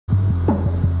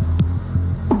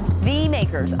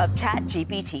makers of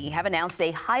ChatGPT have announced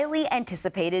a highly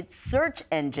anticipated search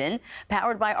engine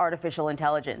powered by artificial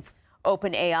intelligence.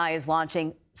 OpenAI is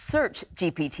launching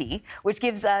SearchGPT, which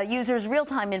gives users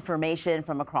real-time information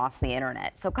from across the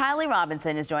internet. So Kylie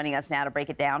Robison is joining us now to break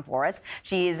it down for us.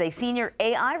 She is a senior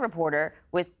AI reporter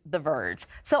with The Verge.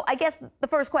 So I guess the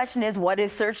first question is, what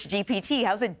is SearchGPT?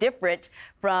 How's it different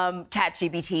from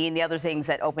ChatGPT and the other things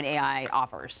that OpenAI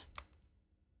offers?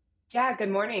 Yeah, good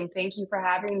morning. Thank you for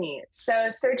having me. So,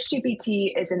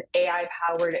 SearchGPT is an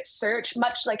AI-powered search,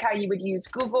 much like how you would use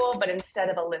Google, but instead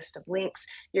of a list of links,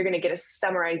 you're going to get a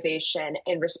summarization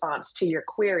in response to your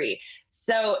query.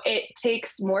 So, it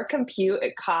takes more compute,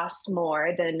 it costs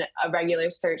more than a regular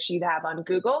search you'd have on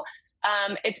Google.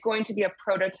 It's going to be a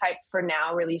prototype for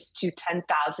now, released to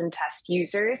 10,000 test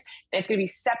users. And it's going to be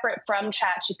separate from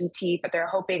ChatGPT, but they're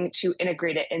hoping to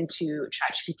integrate it into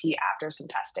ChatGPT after some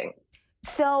testing.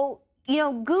 So,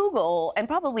 Google and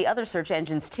probably other search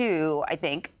engines too, I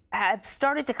think, have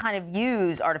started to kind of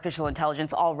use artificial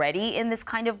intelligence already in this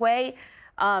kind of way.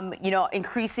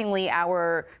 Increasingly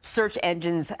our search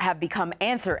engines have become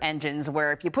answer engines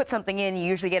where if you put something in, you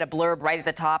usually get a blurb right at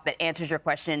the top that answers your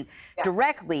question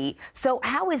directly. So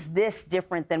how is this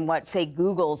different than what, say,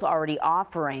 Google's already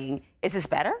offering? Is this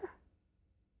better?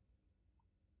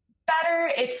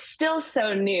 Better, it's still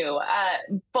so new.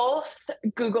 Both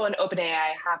Google and OpenAI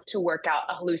have to work out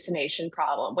a hallucination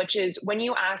problem, which is when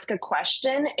you ask a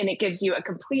question and it gives you a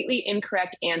completely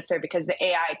incorrect answer because the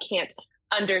AI can't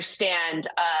understand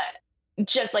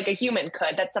just like a human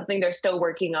could. That's something they're still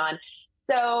working on.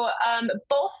 So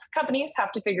both companies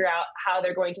have to figure out how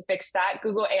they're going to fix that.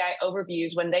 Google AI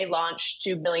Overviews, when they launched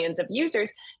to millions of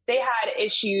users, they had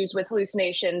issues with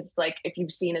hallucinations, like if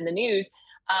you've seen in the news.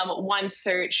 One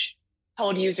search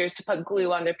told users to put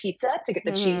glue on their pizza to get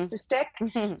the cheese to stick.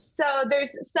 So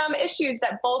there's some issues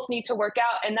that both need to work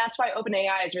out. And that's why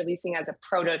OpenAI is releasing as a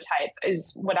prototype,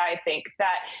 is what I think,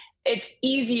 that it's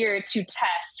easier to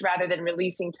test rather than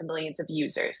releasing to millions of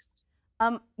users.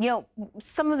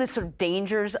 Some of the sort of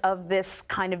dangers of this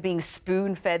kind of being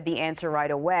spoon-fed the answer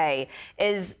right away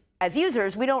is, as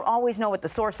users, we don't always know what the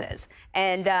source is.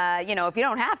 And, if you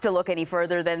don't have to look any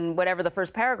further than whatever the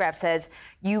first paragraph says,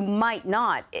 you might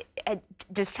not.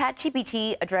 Does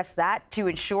ChatGPT address that to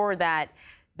ensure that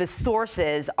the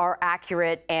sources are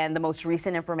accurate and the most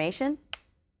recent information?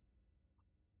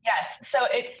 Yes. So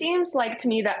it seems like to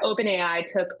me that OpenAI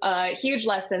took a huge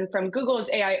lesson from Google's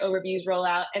AI Overviews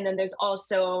rollout. And then there's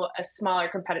also a smaller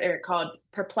competitor called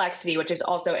Perplexity, which is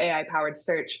also AI-powered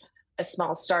search, a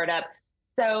small startup.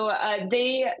 So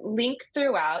they link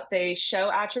throughout, they show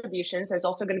attributions. There's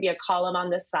also going to be a column on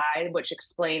the side which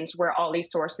explains where all these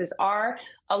sources are,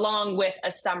 along with a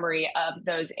summary of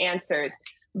those answers.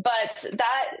 But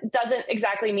that doesn't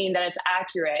exactly mean that it's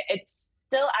accurate. It's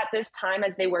still, at this time,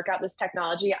 as they work out this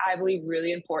technology, I believe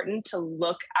really important to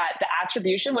look at the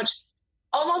attribution, which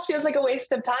almost feels like a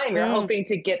waste of time. You're hoping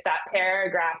to get that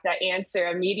paragraph, that answer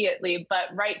immediately. But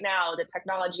right now, the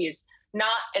technology is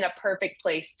not in a perfect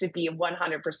place to be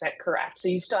 100% correct. So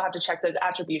you still have to check those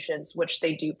attributions, which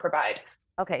they do provide.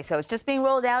 Okay, so it's just being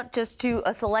rolled out just to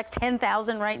a select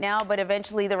 10,000 right now, but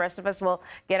eventually the rest of us will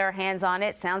get our hands on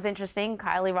it. Sounds interesting.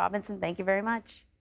 Kylie Robison, thank you very much.